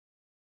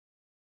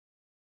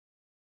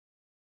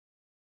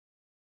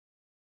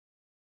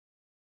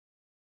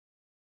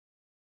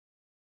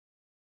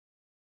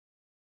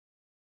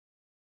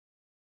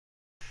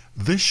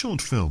This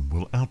short film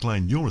will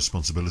outline your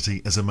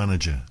responsibility as a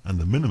manager and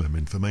the minimum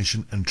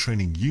information and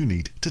training you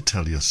need to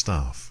tell your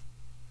staff.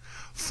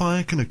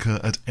 Fire can occur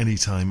at any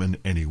time and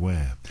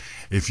anywhere.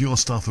 If your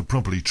staff are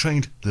properly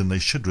trained, then they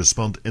should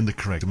respond in the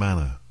correct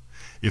manner.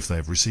 If they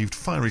have received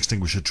fire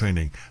extinguisher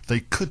training,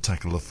 they could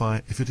tackle the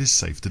fire if it is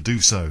safe to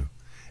do so.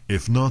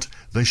 If not,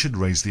 they should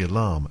raise the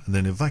alarm and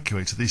then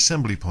evacuate to the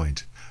assembly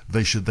point.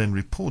 They should then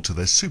report to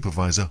their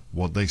supervisor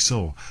what they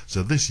saw,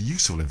 so this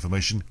useful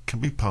information can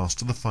be passed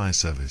to the fire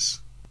service.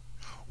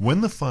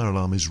 When the fire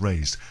alarm is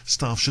raised,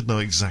 staff should know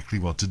exactly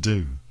what to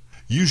do.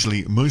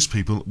 Usually, most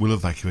people will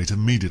evacuate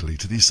immediately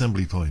to the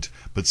assembly point,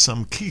 but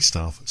some key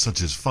staff,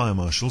 such as fire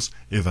marshals,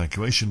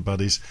 evacuation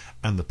buddies,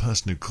 and the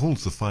person who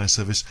calls the fire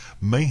service,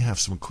 may have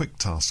some quick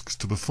tasks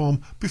to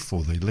perform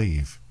before they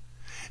leave.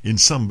 In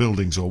some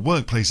buildings or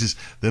workplaces,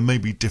 there may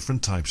be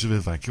different types of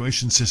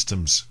evacuation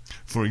systems.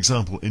 For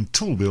example, in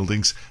tall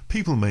buildings,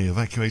 people may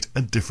evacuate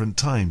at different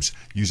times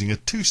using a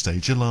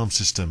two-stage alarm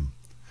system.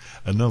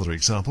 Another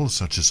example,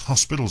 such as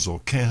hospitals or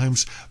care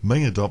homes,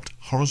 may adopt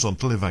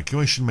horizontal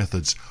evacuation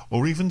methods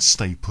or even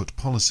stay-put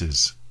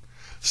policies.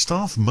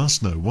 Staff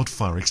must know what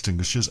fire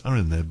extinguishers are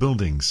in their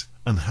buildings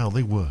and how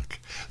they work.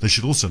 They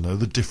should also know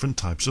the different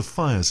types of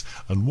fires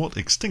and what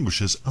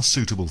extinguishers are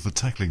suitable for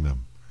tackling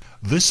them.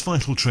 This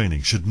vital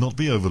training should not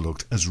be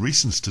overlooked, as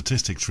recent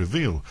statistics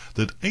reveal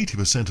that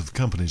 80% of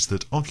companies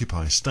that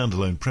occupy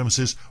standalone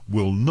premises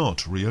will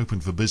not reopen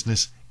for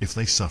business if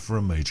they suffer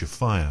a major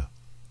fire.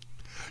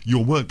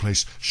 Your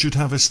workplace should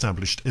have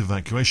established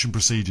evacuation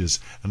procedures,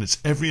 and it's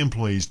every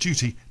employee's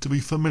duty to be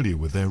familiar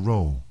with their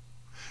role.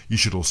 You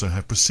should also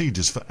have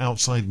procedures for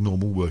outside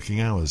normal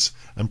working hours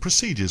and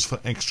procedures for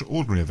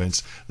extraordinary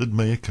events that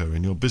may occur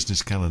in your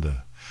business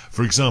calendar.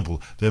 For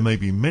example, there may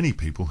be many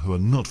people who are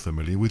not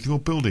familiar with your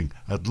building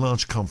at a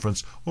large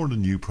conference or at a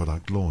new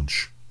product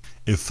launch.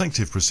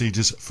 Effective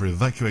procedures for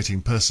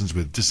evacuating persons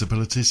with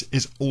disabilities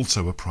is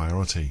also a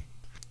priority.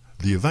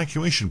 The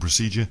evacuation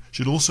procedure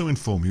should also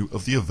inform you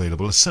of the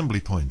available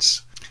assembly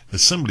points.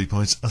 Assembly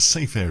points are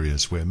safe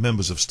areas where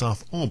members of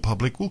staff or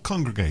public will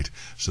congregate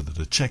so that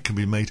a check can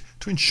be made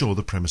to ensure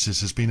the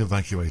premises has been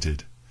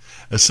evacuated.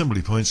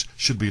 Assembly points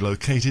should be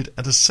located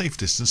at a safe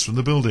distance from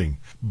the building,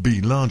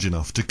 be large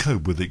enough to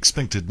cope with the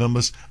expected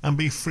numbers, and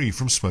be free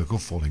from smoke or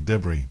falling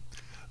debris.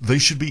 They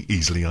should be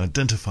easily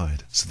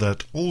identified so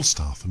that all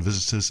staff and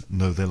visitors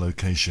know their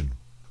location.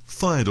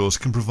 Fire doors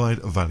can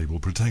provide valuable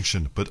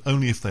protection, but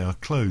only if they are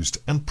closed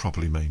and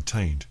properly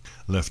maintained.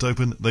 Left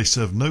open, they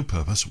serve no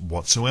purpose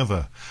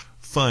whatsoever.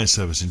 Fire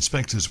service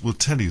inspectors will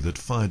tell you that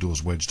fire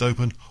doors wedged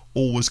open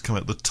always come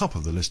at the top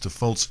of the list of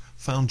faults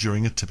found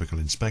during a typical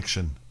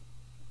inspection.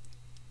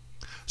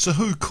 So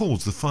who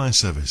calls the fire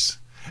service?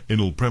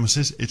 In all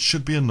premises, it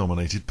should be a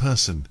nominated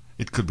person.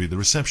 It could be the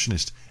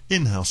receptionist,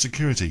 in-house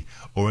security,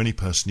 or any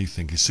person you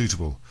think is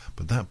suitable,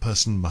 but that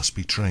person must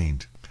be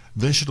trained.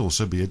 There should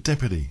also be a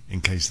deputy,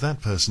 in case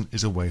that person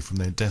is away from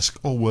their desk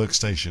or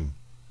workstation.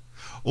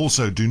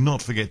 Also, do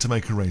not forget to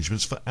make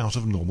arrangements for out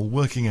of normal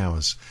working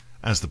hours,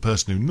 as the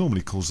person who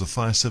normally calls the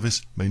fire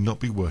service may not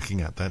be working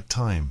at that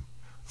time.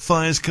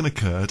 Fires can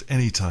occur at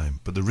any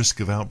time, but the risk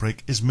of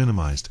outbreak is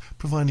minimized,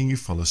 providing you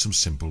follow some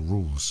simple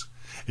rules.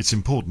 It's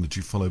important that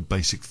you follow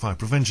basic fire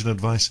prevention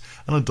advice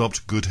and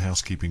adopt good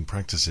housekeeping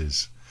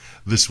practices.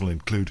 This will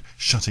include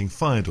shutting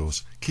fire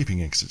doors,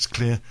 keeping exits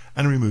clear,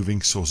 and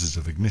removing sources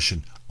of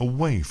ignition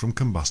away from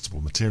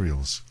combustible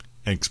materials.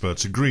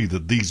 Experts agree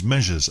that these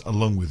measures,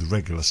 along with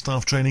regular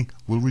staff training,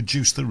 will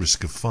reduce the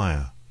risk of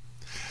fire.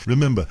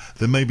 Remember,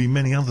 there may be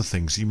many other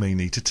things you may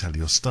need to tell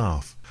your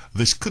staff.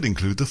 This could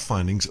include the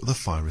findings of the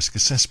fire risk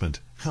assessment,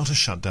 how to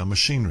shut down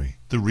machinery,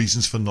 the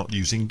reasons for not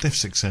using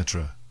lifts,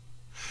 etc.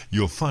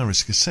 Your fire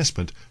risk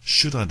assessment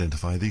should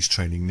identify these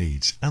training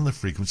needs and the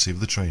frequency of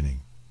the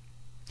training.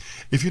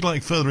 If you'd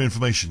like further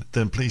information,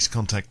 then please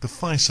contact the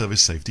Fire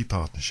Service Safety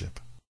Partnership.